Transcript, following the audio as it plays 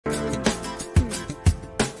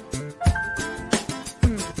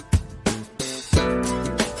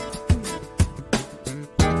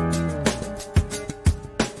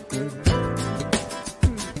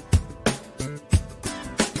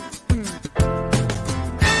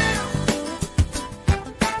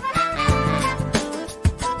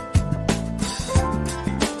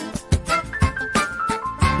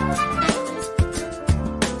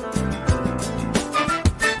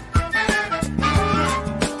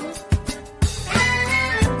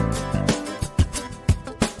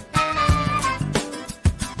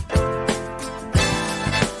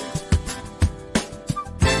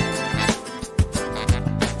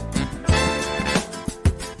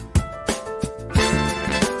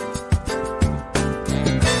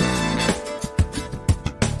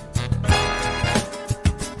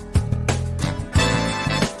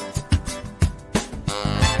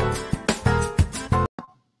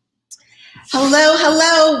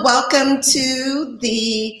Hello, welcome to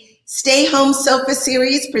the Stay Home Sofa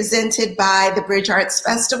series presented by the Bridge Arts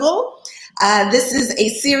Festival. This is a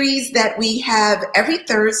series that we have every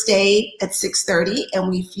Thursday at 6:30, and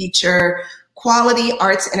we feature quality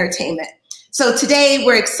arts entertainment. So today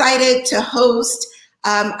we're excited to host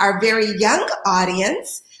our very young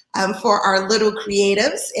audience for our little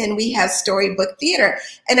creatives, and we have Storybook Theater.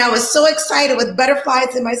 And I was so excited with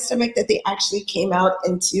butterflies in my stomach that they actually came out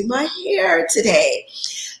into my hair today.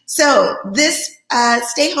 So this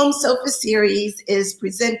Stay Home Sofa series is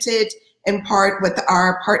presented in part with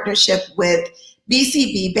our partnership with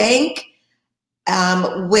BCB Bank,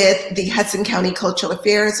 with the Hudson County Cultural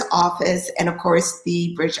Affairs Office, and of course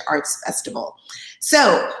the Bridge Arts Festival.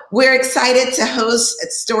 So we're excited to host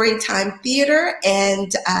Storytime Theater,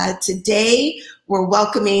 and today we're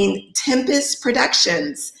welcoming Tempest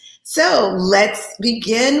Productions. So let's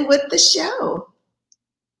begin with the show.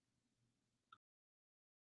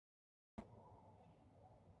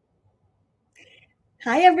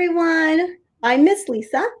 Hi everyone, I'm Miss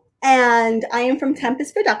Lisa, and I am from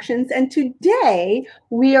Tempest Productions, and today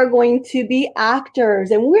we are going to be actors,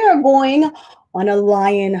 and we are going on a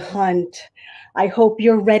lion hunt. I hope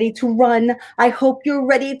you're ready to run. I hope you're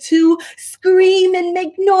ready to scream and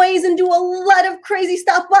make noise and do a lot of crazy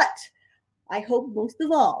stuff, but I hope most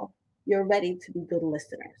of all, you're ready to be good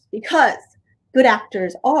listeners, because good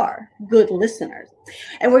actors are good listeners.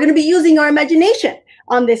 And we're going to be using our imagination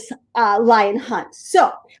on this lion hunt.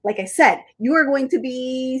 So, like I said, you are going to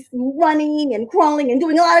be running and crawling and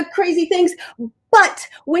doing a lot of crazy things. But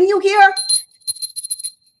when you hear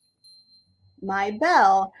my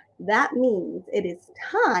bell, that means it is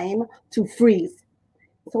time to freeze.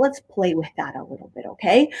 So let's play with that a little bit,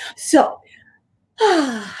 okay? So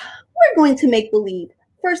we're going to make believe.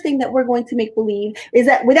 First thing that we're going to make believe is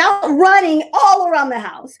that without running all around the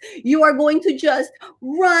house, you are going to just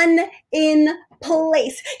run in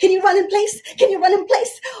place. Can you run in place? Can you run in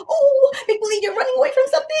place? Oh, make believe you're running away from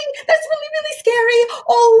something. That's really, really scary.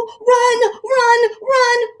 Oh, run, run,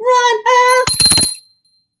 run, run. Ah.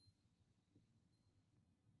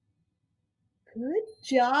 Good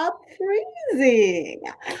job freezing.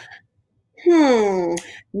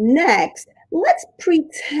 Next, let's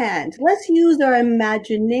pretend. Let's use our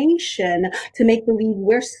imagination to make believe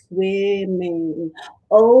we're swimming.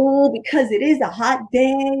 Oh, because it is a hot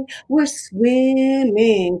day, we're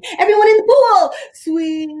swimming. Everyone in the pool,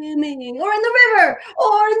 swimming, or in the river,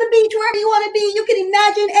 or in the beach, wherever you want to be. You can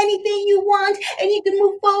imagine anything you want, and you can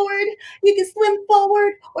move forward. You can swim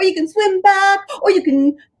forward, or you can swim back, or you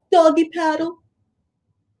can doggy paddle.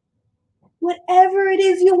 Whatever it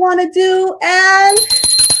is you want to do, and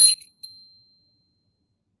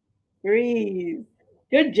breathe.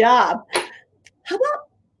 Good job. How about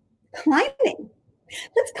climbing?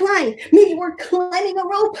 Let's climb. Maybe we're climbing a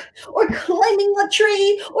rope, or climbing a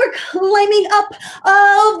tree, or climbing up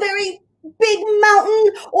a very big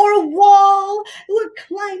mountain or a wall. We're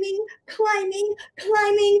climbing, climbing,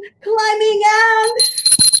 climbing, climbing, and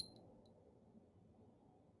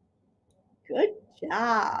good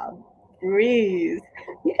job. Breathe.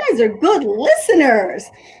 You guys are good listeners.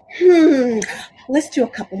 Let's do a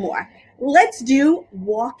couple more. Let's do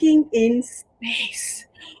walking in space.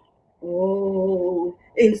 Oh,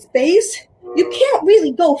 in space, you can't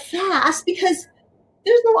really go fast because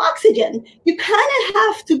there's no oxygen. You kind of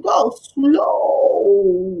have to go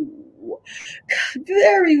slow.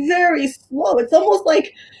 Very, very slow. It's almost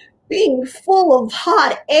like being full of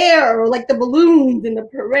hot air, or like the balloons in the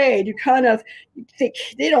parade. You think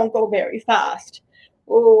they don't go very fast.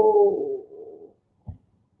 Oh,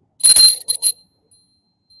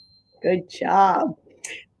 good job.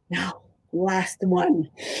 Now, last one.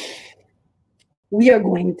 We are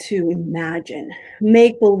going to imagine,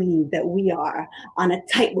 make believe that we are on a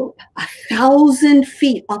tightrope, 1,000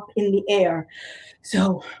 feet up in the air.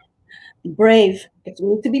 So be brave. It's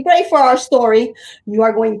going to be brave for our story. You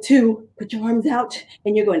are going to put your arms out,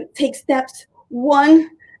 and you're going to take steps, one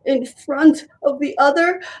in front of the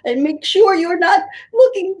other, and make sure you're not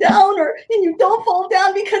looking down, and you don't fall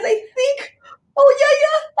down, because I think, oh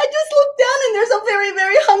yeah, I just looked down and there's a very,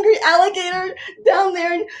 very hungry alligator down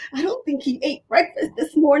there, and I don't think he ate breakfast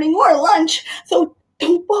this morning or lunch. So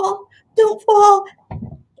don't fall, don't fall.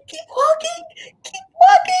 Keep walking, keep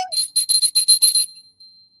walking.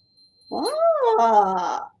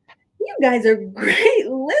 Ah, you guys are great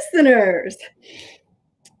listeners.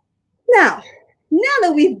 Now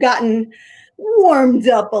that we've gotten warmed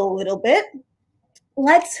up a little bit,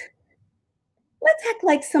 let's act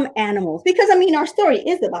like some animals, because I mean, our story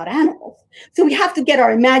is about animals. So we have to get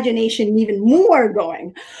our imagination even more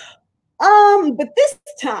going. But this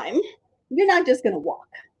time, you're not just gonna walk.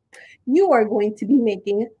 you are going to be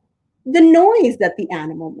making the noise that the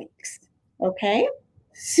animal makes. Okay?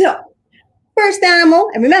 So, first animal,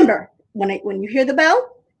 and remember, when you hear the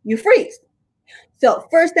bell, you freeze. So,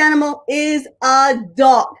 first animal is a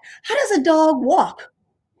dog. How does a dog walk?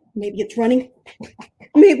 Maybe it's running.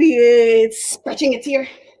 Maybe it's scratching its ear.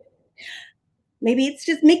 Maybe it's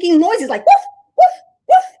just making noises like woof, woof,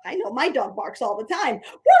 woof. I know my dog barks all the time.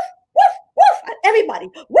 Woof, woof, woof at everybody.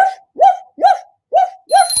 Woof, woof, woof, woof,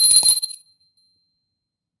 woof.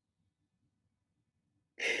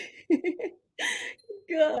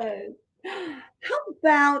 Good. How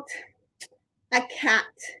about a cat?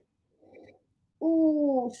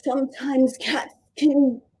 Oh, sometimes cats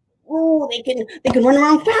can, they can run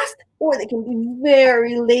around fast, or they can be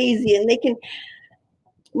very lazy, and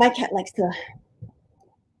my cat likes to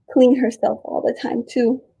clean herself all the time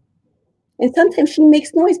too. And sometimes she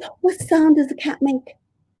makes noise. What sound does the cat make?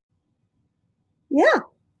 Yeah.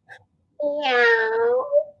 Meow.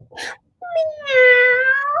 Meow.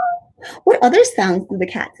 What other sounds do the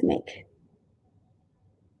cats make?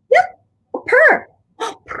 Yep. Purr.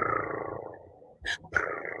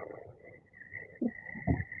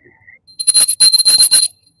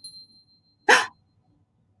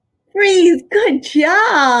 Freeze. Good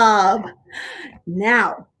job.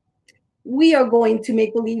 Now, we are going to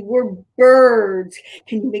make believe we're birds.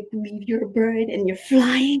 Can you make believe you're a bird and you're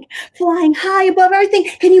flying high above everything?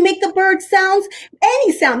 Can you make the bird sounds?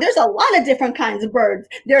 Any sound. There's a lot of different kinds of birds.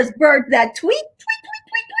 There's birds that tweet, tweet, tweet,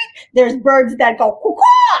 tweet, tweet. There's birds that go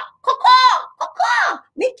caw-caw, caw-caw, caw-caw.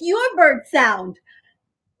 Make your bird sound.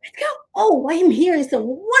 Let's go. Oh, I am hearing some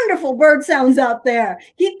wonderful bird sounds out there.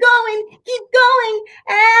 Keep going,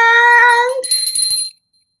 and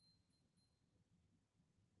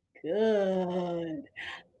good.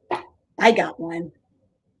 I got one.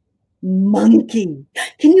 Monkey.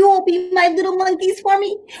 Can you all be my little monkeys for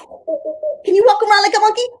me? Can you walk around like a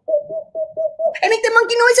monkey? And make the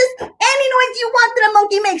monkey noises? Any noise you want that a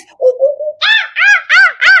monkey makes.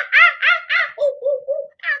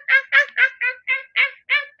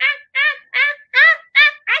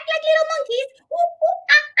 Act like little monkeys.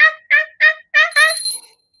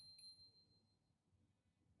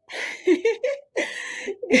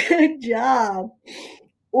 Good job.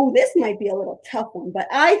 Oh, this might be a little tough one, but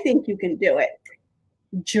I think you can do it.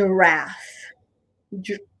 Giraffe.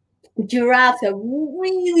 Giraffes have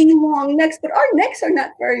really long necks, but our necks are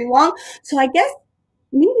not very long. So I guess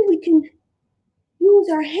maybe we can use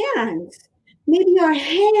our hands. Maybe our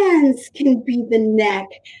hands can be the neck.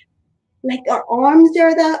 Like our arms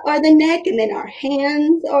are the neck, and then our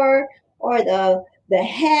hands are the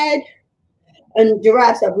head. And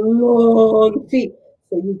giraffes have long feet,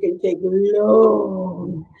 so you can take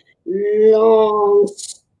long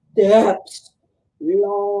steps.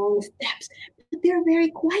 But they're very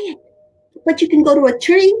quiet. But you can go to a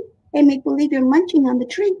tree and make believe you're munching on the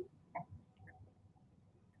tree.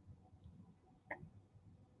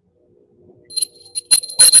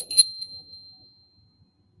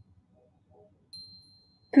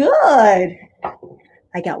 Good.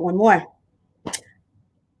 I got one more.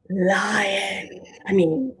 Lion. I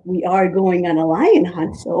mean, we are going on a lion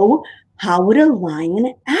hunt, so how would a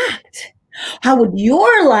lion act? How would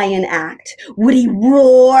your lion act? Would he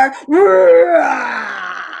roar?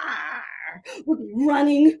 Would he be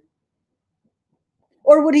running?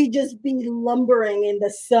 Or would he just be lumbering in the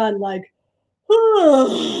sun like,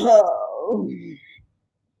 oh.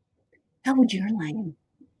 How would your lion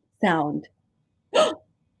sound?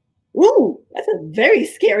 Ooh, that's a very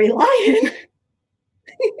scary lion.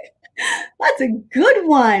 That's a good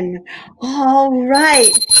one. All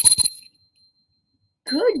right.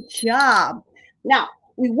 Good job. Now,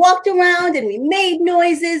 we walked around and we made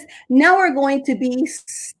noises. Now we're going to be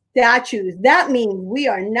statues. That means we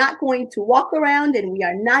are not going to walk around and we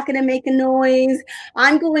are not going to make a noise.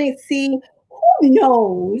 I'm going to see who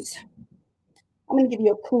knows. I'm going to give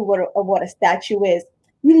you a clue of what a statue is.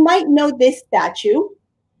 You might know this statue.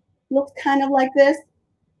 Looks kind of like this.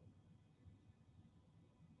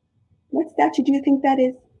 What statue do you think that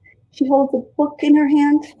is? She holds a book in her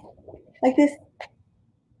hand like this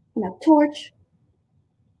and a torch.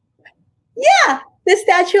 Yeah, the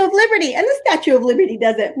Statue of Liberty. And the Statue of Liberty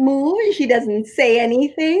doesn't move. She doesn't say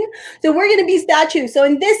anything. So we're going to be statues. So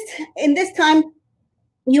in this time,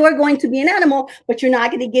 you are going to be an animal, but you're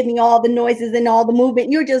not going to give me all the noises and all the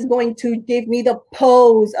movement. You're just going to give me the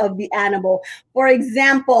pose of the animal. For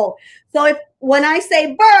example, so when I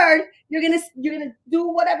say bird, you're gonna do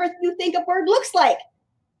whatever you think a bird looks like.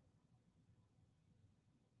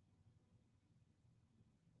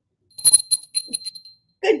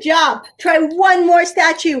 Good job. Try one more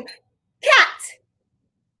statue. Cat.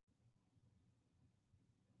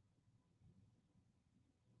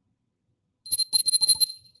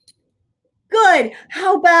 Good.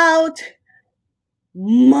 How about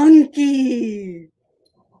monkey?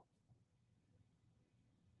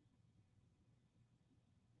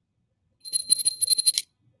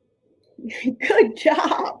 Good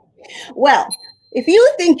job. Well, if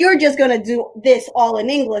you think you're just going to do this all in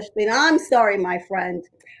English, then I'm sorry, my friend.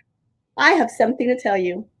 I have something to tell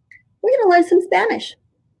you. We're going to learn some Spanish.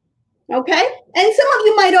 Okay? And some of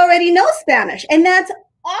you might already know Spanish, and that's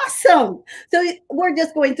awesome. So we're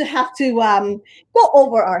just going to have to go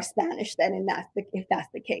over our Spanish then, if that's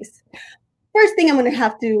the case. First thing I'm going to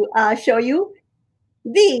have to show you,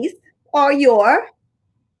 these are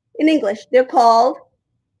in English, they're called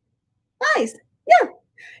eyes. Yeah.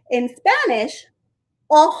 In Spanish,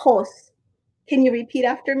 ojos. Can you repeat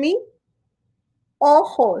after me?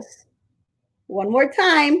 Ojos. One more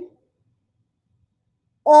time.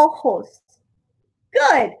 Ojos.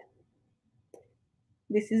 Good.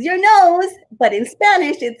 This is your nose, but in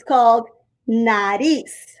Spanish, it's called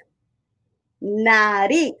nariz.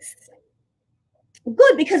 Nariz.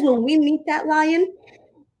 Good, because when we meet that lion,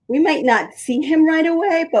 we might not see him right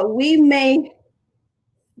away, but we may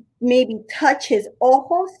maybe touch his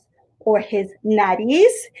ojos or his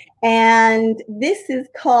nariz, and this is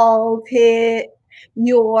called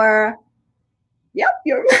your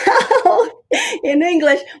mouth in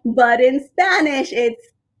English, but in Spanish, it's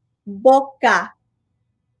boca.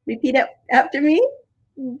 Repeat it after me.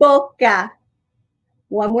 Boca.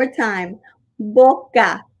 One more time.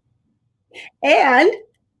 Boca. And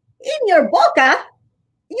in your boca,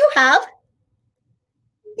 you have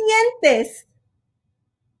dientes.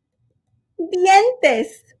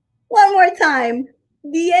 Dientes. One more time.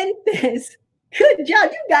 Dientes. Good job.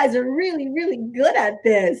 You guys are really, really good at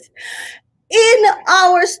this. In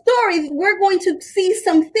our story, we're going to see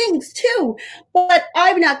some things too, but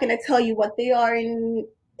I'm not going to tell you what they are in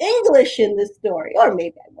English in this story, or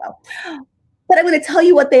maybe I will. But I'm going to tell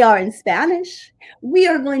you what they are in Spanish. We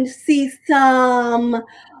are going to see some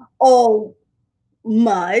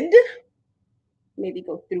mud. Maybe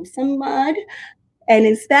go through some mud. And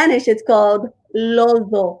in Spanish, it's called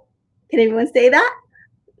lodo. Can everyone say that?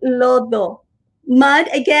 Lodo. Mud,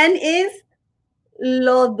 again, is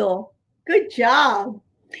lodo. Good job.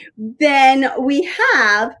 Then we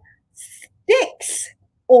have sticks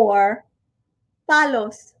or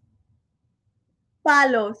palos.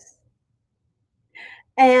 Palos.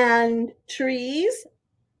 And trees,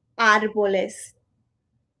 árboles.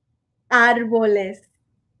 Árboles.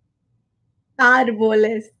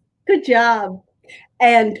 Árboles. Good job.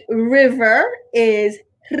 And river is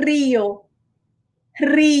río.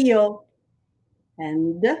 Río.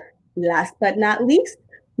 And last but not least,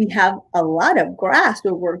 we have a lot of grass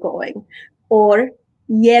where we're going, or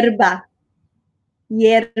hierba.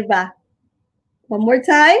 Hierba. One more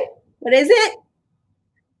time. What is it?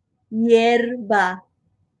 Hierba.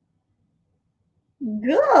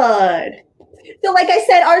 Good. So like I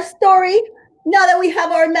said, our story, now that we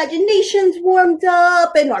have our imaginations warmed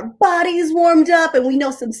up and our bodies warmed up and we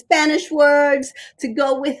know some Spanish words to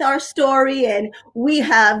go with our story, and we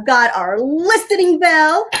have got our listening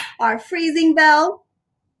bell, our freezing bell,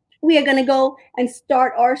 we are going to go and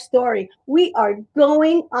start our story. We are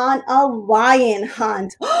going on a lion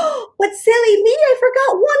hunt. But silly me, I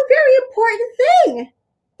forgot one very important thing.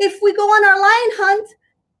 If we go on our lion hunt,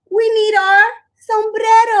 we need our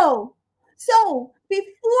sombrero. So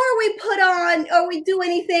before we put on or we do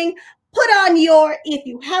anything, put on if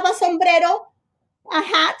you have a sombrero, a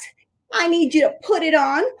hat, I need you to put it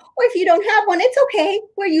on. Or if you don't have one, it's okay.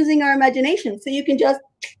 We're using our imagination. So you can just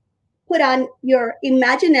put on your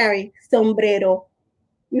imaginary sombrero.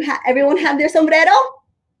 Everyone have their sombrero?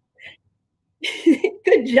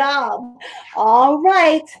 Good job. All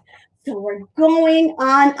right. So we're going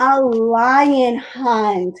on a lion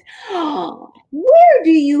hunt. Where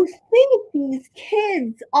do you think these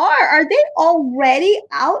kids are? Are they already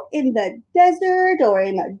out in the desert or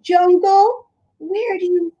in a jungle? Where do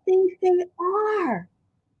you think they are?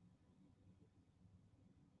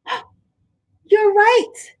 You're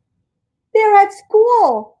right. They're at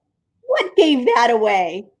school. What gave that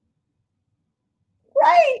away?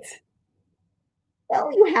 Right. Well,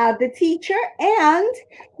 you have the teacher and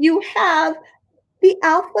you have the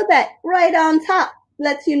alphabet right on top.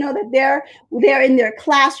 Lets you know that they're in their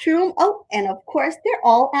classroom. Oh, and of course, they're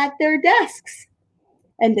all at their desks.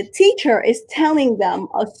 And the teacher is telling them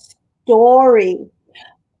a story.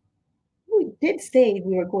 We did say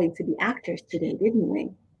we were going to be actors today, didn't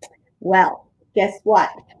we? Well, guess what?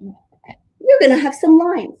 You're going to have some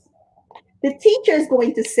lines. The teacher is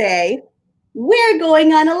going to say, we're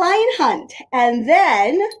going on a lion hunt. And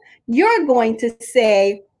then you're going to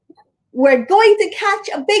say, we're going to catch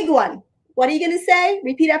a big one. What are you going to say?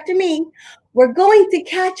 Repeat after me. We're going to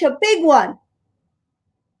catch a big one.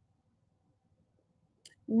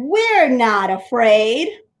 We're not afraid.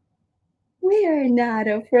 We're not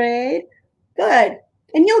afraid. Good.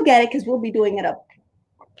 And you'll get it because we'll be doing it a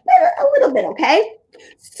little bit, okay?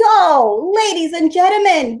 So, ladies and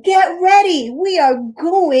gentlemen, get ready. We are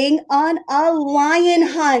going on a lion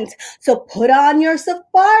hunt. So put on your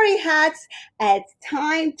safari hats. It's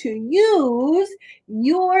time to use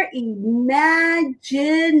your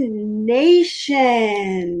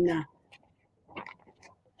imagination.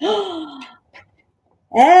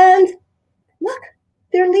 And look,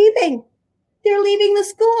 they're leaving. They're leaving the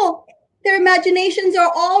school. Their imaginations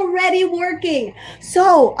are already working.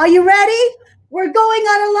 So, are you ready? We're going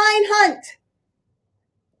on a lion hunt.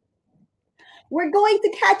 We're going to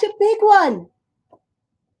catch a big one.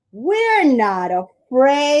 We're not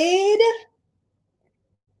afraid.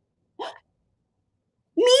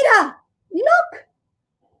 Mira, look.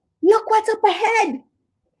 Look what's up ahead.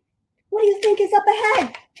 What do you think is up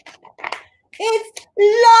ahead? It's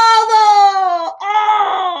lava!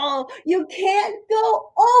 Oh, you can't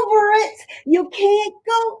go over it. You can't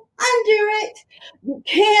go under it. You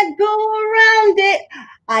can't go around it.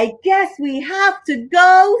 I guess we have to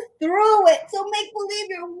go through it. So make believe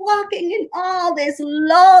you're walking in all this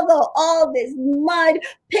lava, all this mud.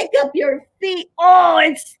 Pick up your feet. Oh,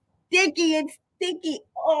 it's sticky. It's sticky.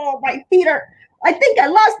 Oh, my feet are, I think I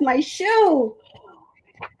lost my shoe.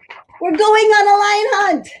 We're going on a lion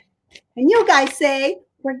hunt. And you guys say,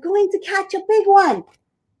 we're going to catch a big one.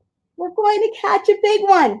 We're going to catch a big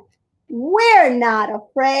one. We're not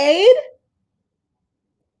afraid.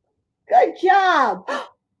 Good job.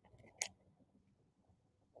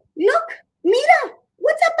 Look, Mira,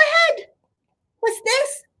 what's up ahead? What's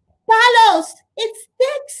this? Palos, it's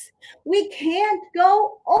sticks. We can't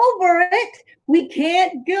go over it. We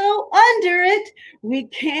can't go under it. We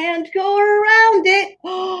can't go around it.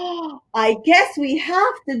 Oh, I guess we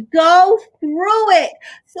have to go through it.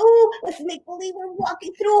 So let's make believe we're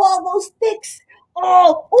walking through all those sticks.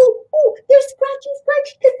 Oh, they're scratchy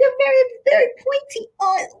because they're very, very pointy.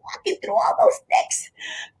 Oh, it's walking through all those sticks.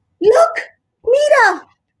 Look, Mira,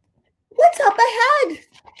 what's up ahead?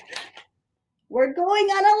 We're going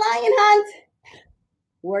on a lion hunt.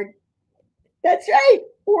 That's right.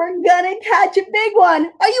 We're gonna catch a big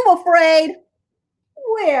one. Are you afraid?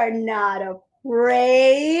 We're not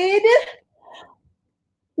afraid.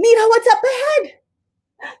 Mira, what's up ahead?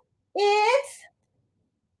 It's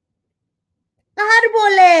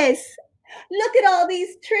árboles. Look at all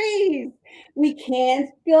these trees. We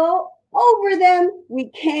can't go over them. We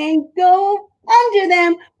can't go under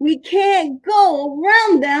them. We can't go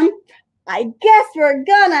around them. I guess we're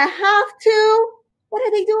gonna have to, what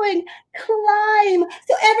are they doing? Climb.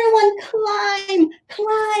 So everyone climb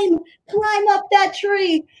up that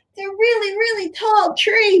tree. It's a really, really tall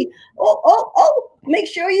tree. Oh, make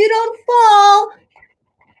sure you don't fall.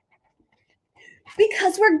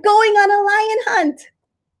 Because we're going on a lion hunt.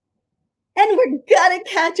 And we're gonna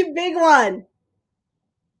catch a big one.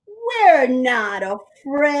 We're not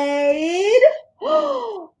afraid.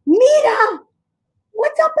 Mira,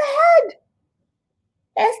 what's up ahead?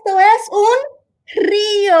 Esto es un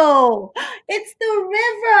río. It's the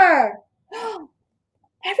river.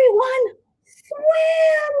 Everyone,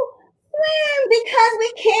 swim, because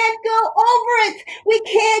we can't go over it. We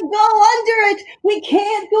can't go under it. We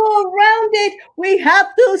can't go around it. We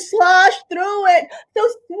have to slosh through it. So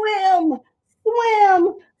swim.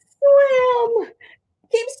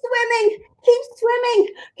 Keep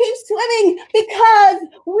swimming, because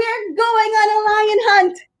we're going on a lion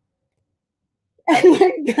hunt. And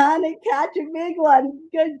we're gonna catch a big one.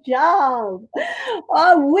 Good job.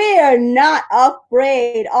 Oh, we're not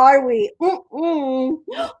afraid, are we? Look,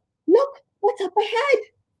 what's up ahead?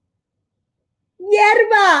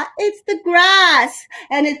 Hierba, it's the grass.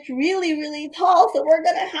 And it's really, really tall, so we're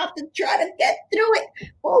gonna have to try to get through it.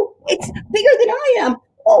 Oh, it's bigger than I am.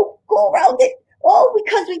 Oh, go around it. Oh,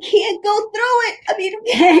 because we can't go through it. We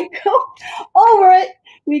can't go over it.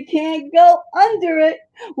 We can't go under it.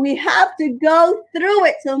 We have to go through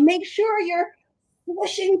it. So make sure you're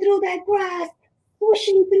swooshing through that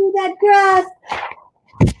grass.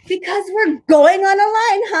 Because we're going on a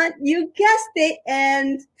lion hunt. You guessed it.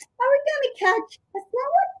 And are we going to catch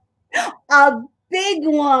a big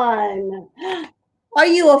one? Are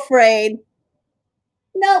you afraid?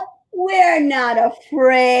 Nope, we're not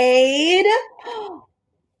afraid.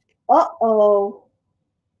 Uh-oh.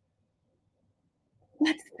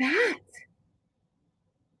 What's that?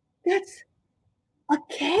 That's a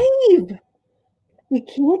cave. We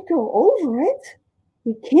can't go over it.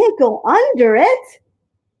 We can't go under it.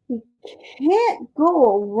 we can't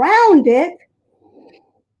go around it,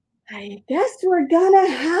 I guess we're gonna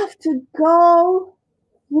have to go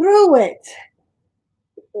through it.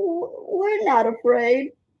 We're not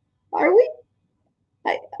afraid, are we?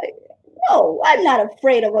 No, I'm not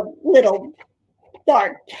afraid of a little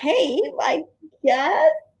dark cave, I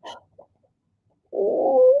guess.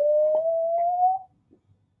 Oh,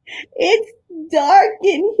 it's dark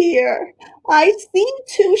in here. I see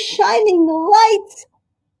two shining lights.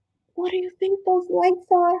 What do you think those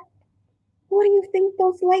lights are? What do you think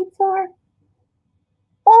those lights are?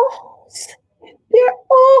 Ojos. They're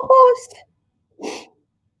ojos.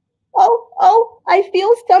 Oh, I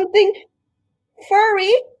feel something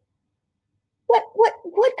furry.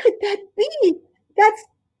 What could that be? That's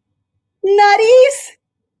nutties.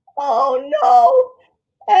 Oh no.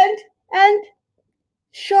 And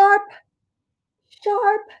sharp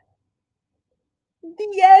dientes.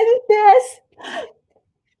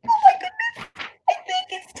 Oh my goodness. I think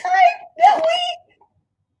it's time that we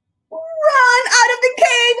run out of the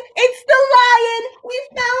cave. It's the lion. We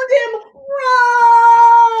found him.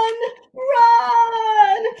 Run.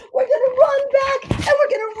 We're going to run back and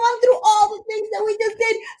we're going to run through all the things that we just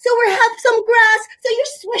did. So we have some grass. So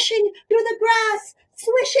you're swishing through the grass.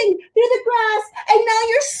 And now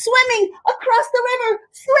you're swimming across the river.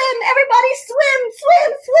 Swim, everybody, swim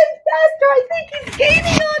faster. I think he's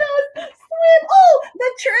gaining on us. Swim. Oh, the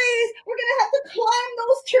trees. We're going to have to climb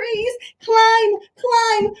those trees. Climb.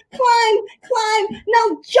 Now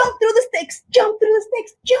jump through the sticks. Jump.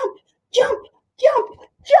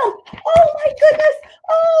 Oh my goodness.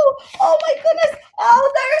 Oh my goodness.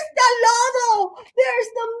 Oh, there's the lodo. There's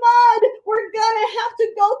the mud. We're gonna have to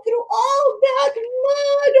go through all that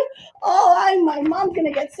mud. Oh, my mom's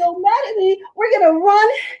gonna get so mad at me. We're gonna run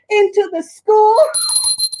into the school.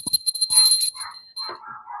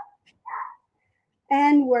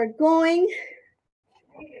 And we're going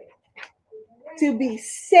to be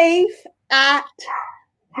safe at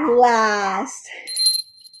last.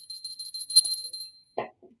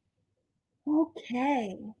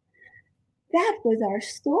 Okay, that was our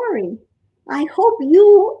story. I hope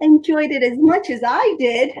you enjoyed it as much as I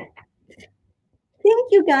did.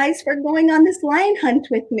 Thank you guys for going on this lion hunt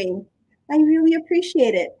with me. I really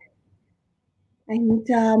appreciate it. And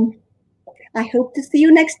I hope to see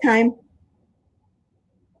you next time.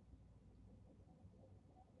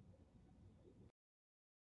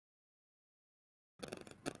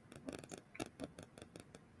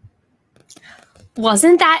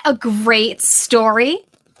 Wasn't that a great story?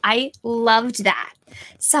 I loved that.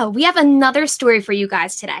 So we have another story for you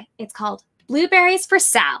guys today. It's called Blueberries for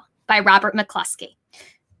Sal by Robert McCluskey.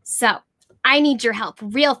 So I need your help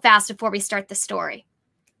real fast before we start the story.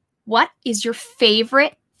 What is your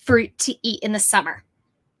favorite fruit to eat in the summer?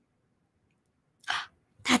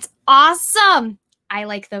 That's awesome. I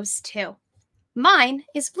like those too. Mine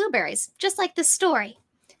is blueberries, just like the story.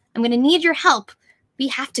 I'm going to need your help. We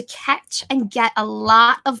have to catch and get a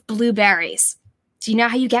lot of blueberries. Do you know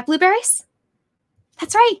how you get blueberries?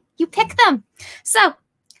 That's right, you pick them. So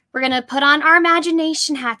we're going to put on our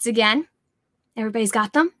imagination hats again. Everybody's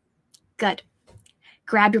got them? Good.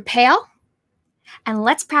 Grab your pail and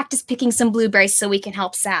let's practice picking some blueberries so we can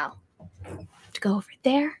help Sal. To go over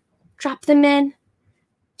there, drop them in,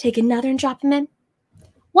 take another and drop them in.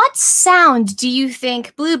 What sound do you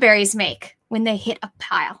think blueberries make when they hit a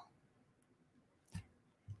pile?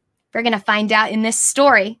 We're going to find out in this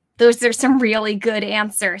story. Those are some really good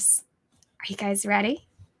answers. Are you guys ready?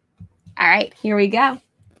 All right, here we go.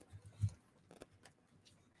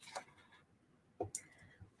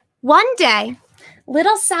 One day,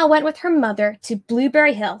 little Sal went with her mother to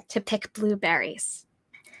Blueberry Hill to pick blueberries.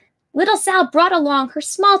 Little Sal brought along her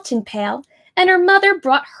small tin pail, and her mother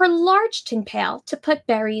brought her large tin pail to put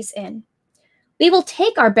berries in. We will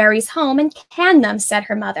take our berries home and can them, said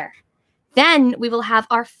her mother. Then we will have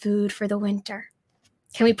our food for the winter.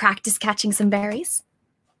 Can we practice catching some berries?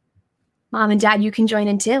 Mom and Dad, you can join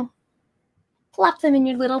in too. Plop them in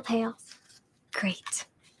your little pails. Great.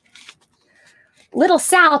 Little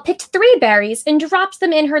Sal picked 3 berries and dropped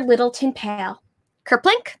them in her little tin pail.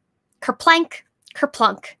 Kerplink, kerplank,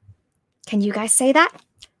 kerplunk. Can you guys say that?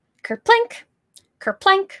 Kerplink,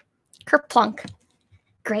 kerplank, kerplunk.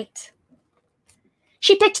 Great.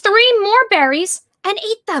 She picked 3 more berries and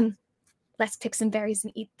ate them. Let's pick some berries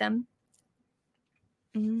and eat them.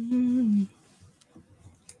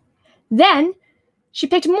 Then she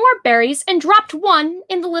picked more berries and dropped 1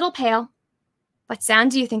 in the little pail. What sound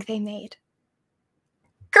do you think they made?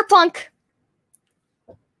 Kerplunk.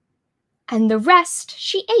 And the rest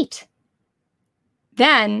she ate.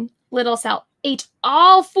 Then little Sal ate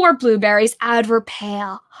all 4 blueberries out of her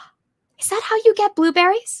pail. Is that how you get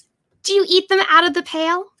blueberries? Do you eat them out of the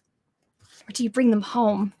pail? Or do you bring them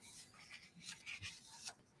home?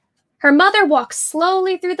 Her mother walked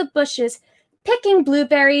slowly through the bushes, picking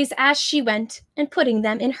blueberries as she went and putting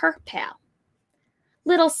them in her pail.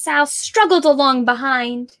 Little Sal struggled along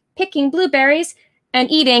behind, picking blueberries and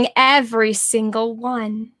eating every single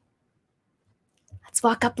one. Let's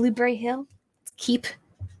walk up Blueberry Hill. Let's keep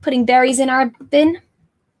putting berries in our bin.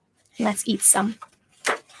 And let's eat some.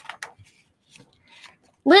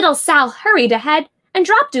 Little Sal hurried ahead and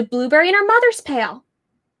dropped a blueberry in her mother's pail.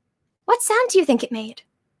 What sound do you think it made?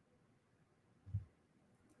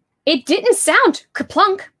 It didn't sound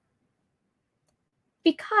kerplunk,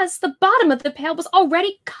 because the bottom of the pail was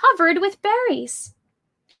already covered with berries.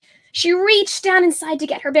 She reached down inside to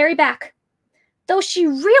get her berry back. Though she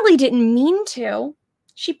really didn't mean to,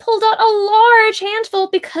 she pulled out a large handful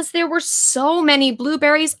because there were so many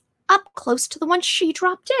blueberries up close to the one she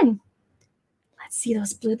dropped in. Let's see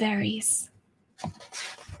those blueberries.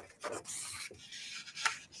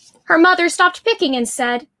 Her mother stopped picking and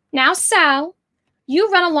said, "Now, Sal, you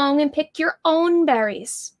run along and pick your own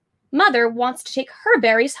berries. Mother wants to take her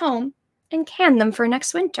berries home and can them for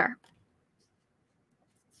next winter."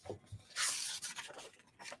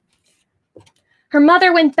 Her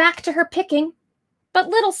mother went back to her picking, but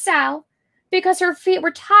little Sal, because her feet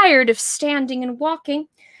were tired of standing and walking,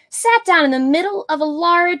 sat down in the middle of a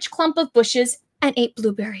large clump of bushes and ate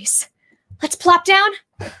blueberries. Let's plop down.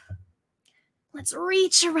 Let's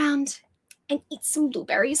reach around and eat some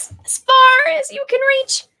blueberries as far as you can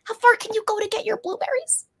reach. How far can you go to get your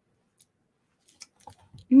blueberries?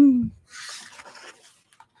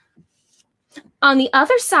 On the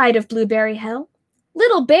other side of Blueberry Hill,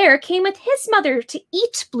 Little Bear came with his mother to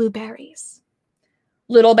eat blueberries.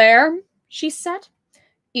 "Little Bear," she said,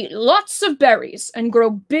 "eat lots of berries and grow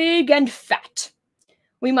big and fat.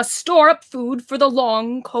 We must store up food for the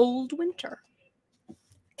long, cold winter."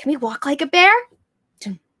 Can we walk like a bear?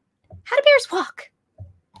 How do bears walk?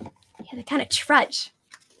 Yeah, they kind of trudge.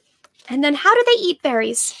 And then how do they eat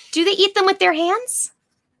berries? Do they eat them with their hands?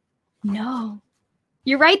 No.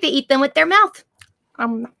 You're right, they eat them with their mouth.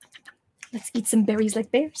 Let's eat some berries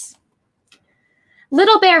like bears.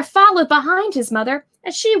 Little Bear followed behind his mother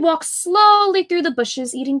as she walked slowly through the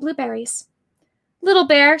bushes eating blueberries. Little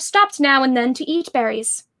Bear stopped now and then to eat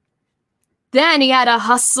berries. Then he had to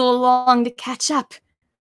hustle along to catch up.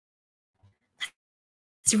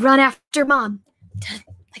 Let's run after Mom,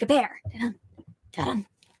 like a bear.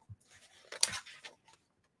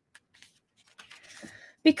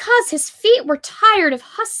 Because his feet were tired of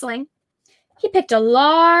hustling, he picked a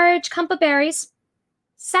large clump of berries,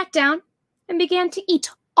 sat down, and began to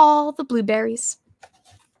eat all the blueberries.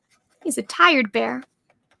 He's a tired bear.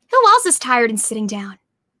 Who else is tired and sitting down?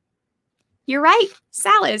 You're right,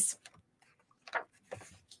 Sal is.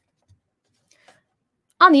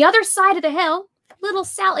 On the other side of the hill, little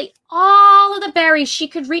Sal ate all of the berries she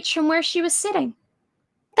could reach from where she was sitting.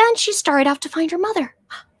 Then she started out to find her mother.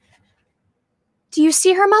 Do you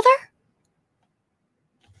see her mother?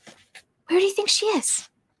 Where do you think she is?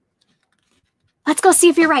 Let's go see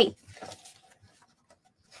if you're right.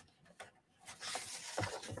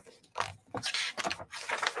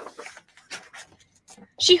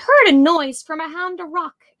 She heard a noise from behind a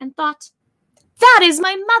rock and thought, "That is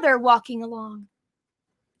my mother walking along."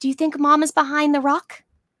 Do you think Mom is behind the rock?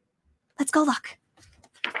 Let's go look.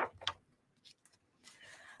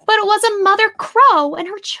 But it was a mother crow and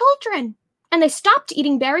her children, and they stopped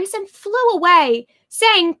eating berries and flew away,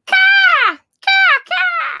 saying, "Caw! Caw!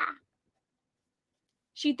 Caw!"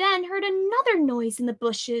 She then heard another noise in the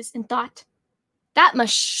bushes and thought, "That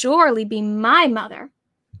must surely be my mother.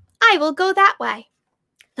 I will go that way."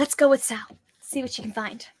 Let's go with Sal, see what she can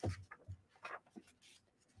find.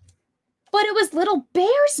 But it was Little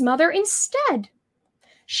Bear's mother instead.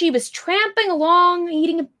 She was tramping along,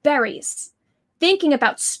 eating berries, thinking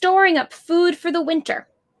about storing up food for the winter.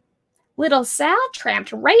 Little Sal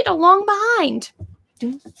tramped right along behind.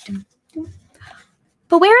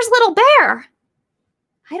 But where's Little Bear?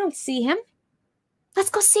 I don't see him. Let's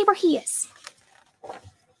go see where he is.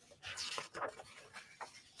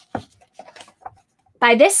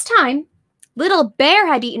 By this time, Little Bear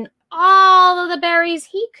had eaten all of the berries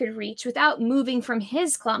he could reach without moving from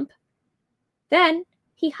his clump. Then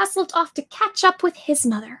he hustled off to catch up with his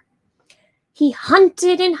mother. He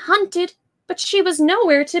hunted and hunted, but she was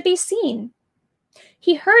nowhere to be seen.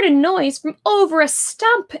 He heard a noise from over a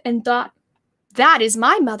stump and thought, "That is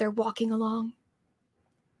my mother walking along."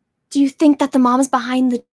 Do you think that the mom is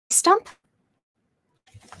behind the stump?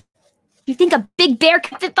 Do you think a big bear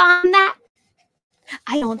could fit behind that?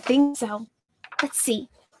 I don't think so. Let's see.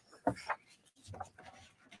 You're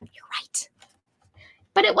right.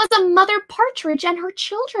 But it was a mother partridge and her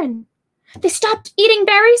children. They stopped eating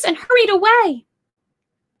berries and hurried away.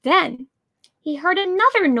 Then he heard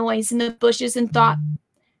another noise in the bushes and thought,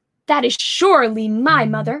 that is surely my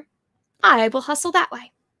mother. I will hustle that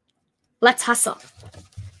way. Let's hustle.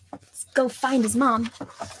 Let's go find his mom.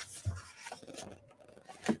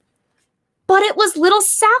 But it was little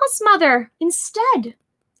Sal's mother instead.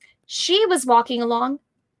 She was walking along,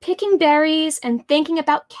 picking berries and thinking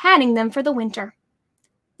about canning them for the winter.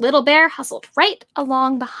 Little Bear hustled right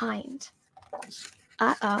along behind.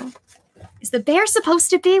 Uh-oh. Is the bear supposed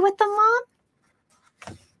to be with the mom?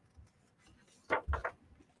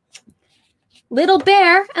 Little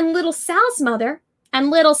Bear and little Sal's mother and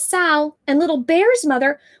little Sal and little Bear's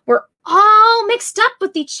mother were all mixed up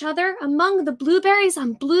with each other among the blueberries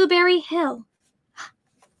on Blueberry Hill.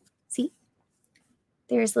 See?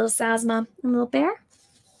 There's little Sal's mom and little Bear.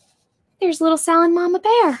 There's little Sal and Mama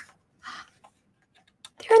Bear.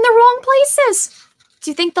 They're in the wrong places.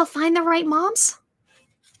 Do you think they'll find the right moms?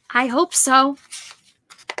 I hope so.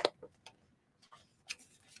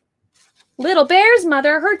 Little Bear's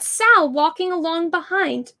mother heard Sal walking along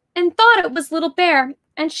behind and thought it was Little Bear,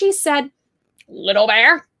 and she said, Little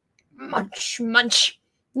Bear, munch, munch,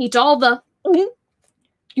 eat all the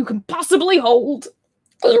you can possibly hold.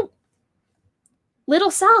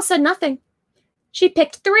 Little Sal said nothing. She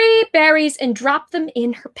picked 3 berries and dropped them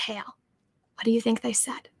in her pail. What do you think they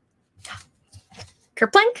said?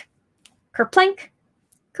 Kerplink, kerplink,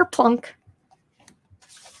 kerplunk.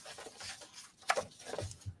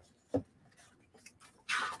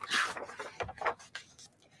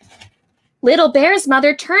 Little Bear's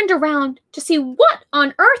mother turned around to see what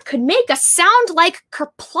on earth could make a sound like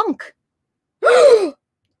kerplunk.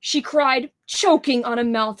 She cried, choking on a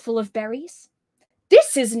mouthful of berries.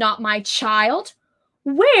 This is not my child.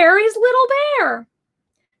 Where is Little Bear?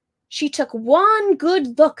 She took one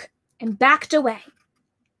good look and backed away.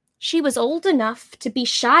 She was old enough to be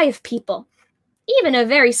shy of people, even a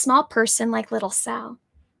very small person like little Sal.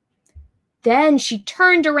 Then she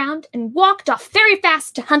turned around and walked off very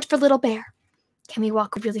fast to hunt for Little Bear. Can we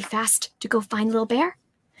walk really fast to go find Little Bear?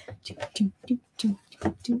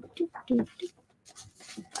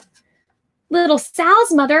 Little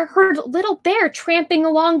Sal's mother heard Little Bear tramping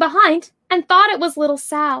along behind and thought it was little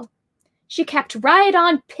Sal. She kept right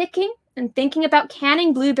on picking and thinking about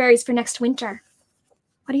canning blueberries for next winter.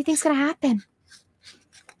 What do you think's going to happen?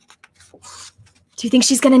 Do you think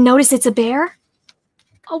she's going to notice it's a bear?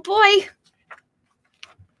 Oh boy.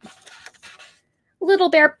 Little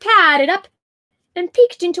Bear padded up and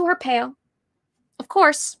peeked into her pail. Of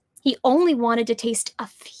course, he only wanted to taste a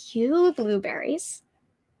few blueberries,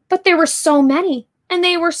 but there were so many and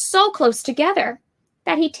they were so close together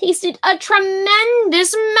that he tasted a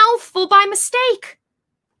tremendous mouthful by mistake.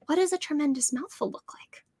 What does a tremendous mouthful look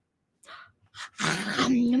like?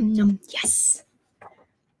 Yes.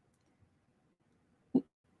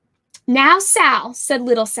 Now, Sal, said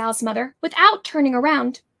little Sal's mother, without turning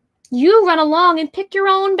around, you run along and pick your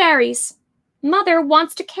own berries. Mother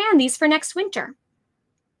wants to can these for next winter.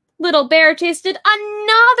 Little Bear tasted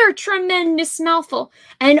another tremendous mouthful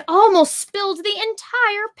and almost spilled the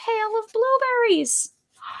entire pail of blueberries.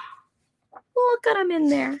 Look at him in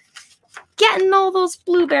there, getting all those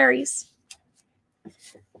blueberries.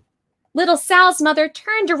 Little Sal's mother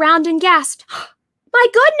turned around and gasped, My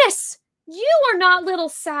goodness, you are not little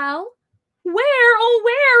Sal. Where, oh,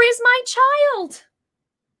 where is my child?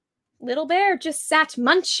 Little Bear just sat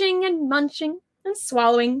munching and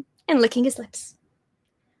swallowing and licking his lips.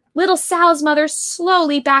 Little Sal's mother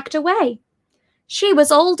slowly backed away. She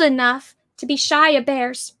was old enough to be shy of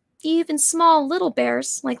bears, even small little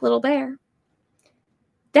bears like Little Bear.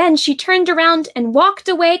 Then she turned around and walked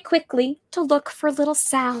away quickly to look for little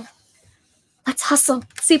Sal. Let's hustle,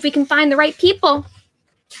 see if we can find the right people.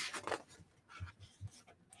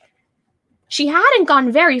 She hadn't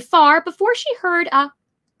gone very far before she heard a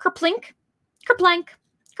kerplink, kerplank,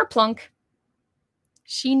 kerplunk.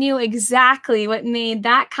 She knew exactly what made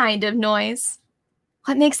that kind of noise.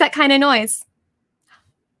 What makes that kind of noise?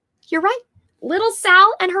 You're right, little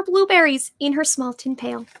Sal and her blueberries in her small tin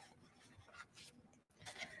pail.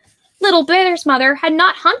 Little Bear's mother had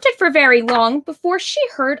not hunted for very long before she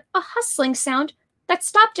heard a hustling sound that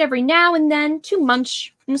stopped every now and then to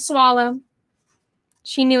munch and swallow.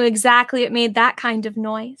 She knew exactly what made that kind of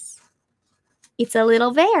noise. It's a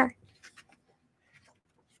little bear.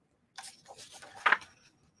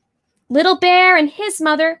 Little Bear and his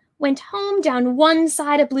mother went home down one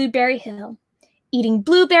side of Blueberry Hill, eating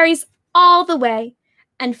blueberries all the way,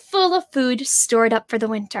 and full of food stored up for the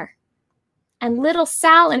winter. And little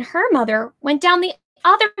Sal and her mother went down the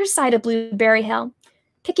other side of Blueberry Hill,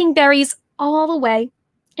 picking berries all the way,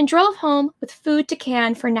 and drove home with food to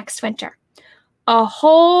can for next winter. A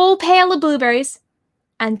whole pail of blueberries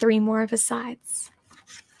and 3 more besides.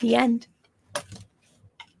 The end.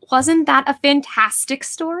 Wasn't that a fantastic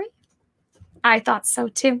story? I thought so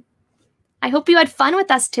too. I hope you had fun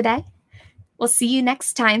with us today. We'll see you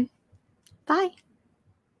next time. Bye.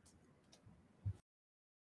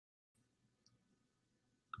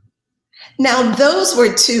 Now, those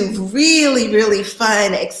were 2 really, really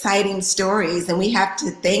fun, exciting stories, and we have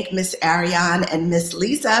to thank Miss Ariane and Miss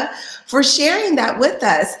Lissa for sharing that with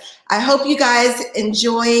us. I hope you guys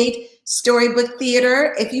enjoyed Storybook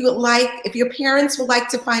Theater. If you would like, if your parents would like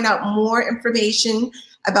to find out more information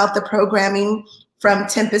about the programming from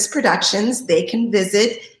Tempest Productions, they can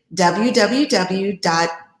visit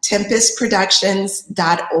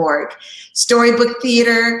www.tempestproductions.org. Storybook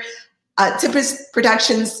Theater, Tempest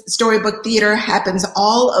Productions Storybook Theater happens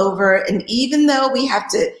all over, and even though we have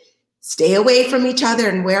to stay away from each other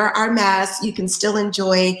and wear our masks, you can still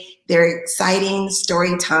enjoy their exciting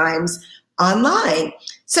story times online.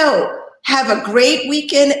 So have a great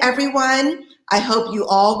weekend, everyone. I hope you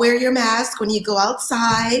all wear your mask when you go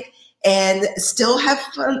outside and still have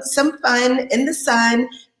some fun in the sun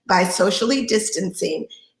by socially distancing.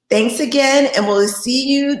 Thanks again, and we'll see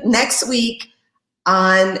you next week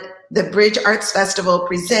on the Bridge Arts Festival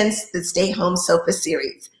presents the Stay Home Sofa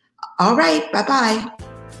series. All right, bye-bye.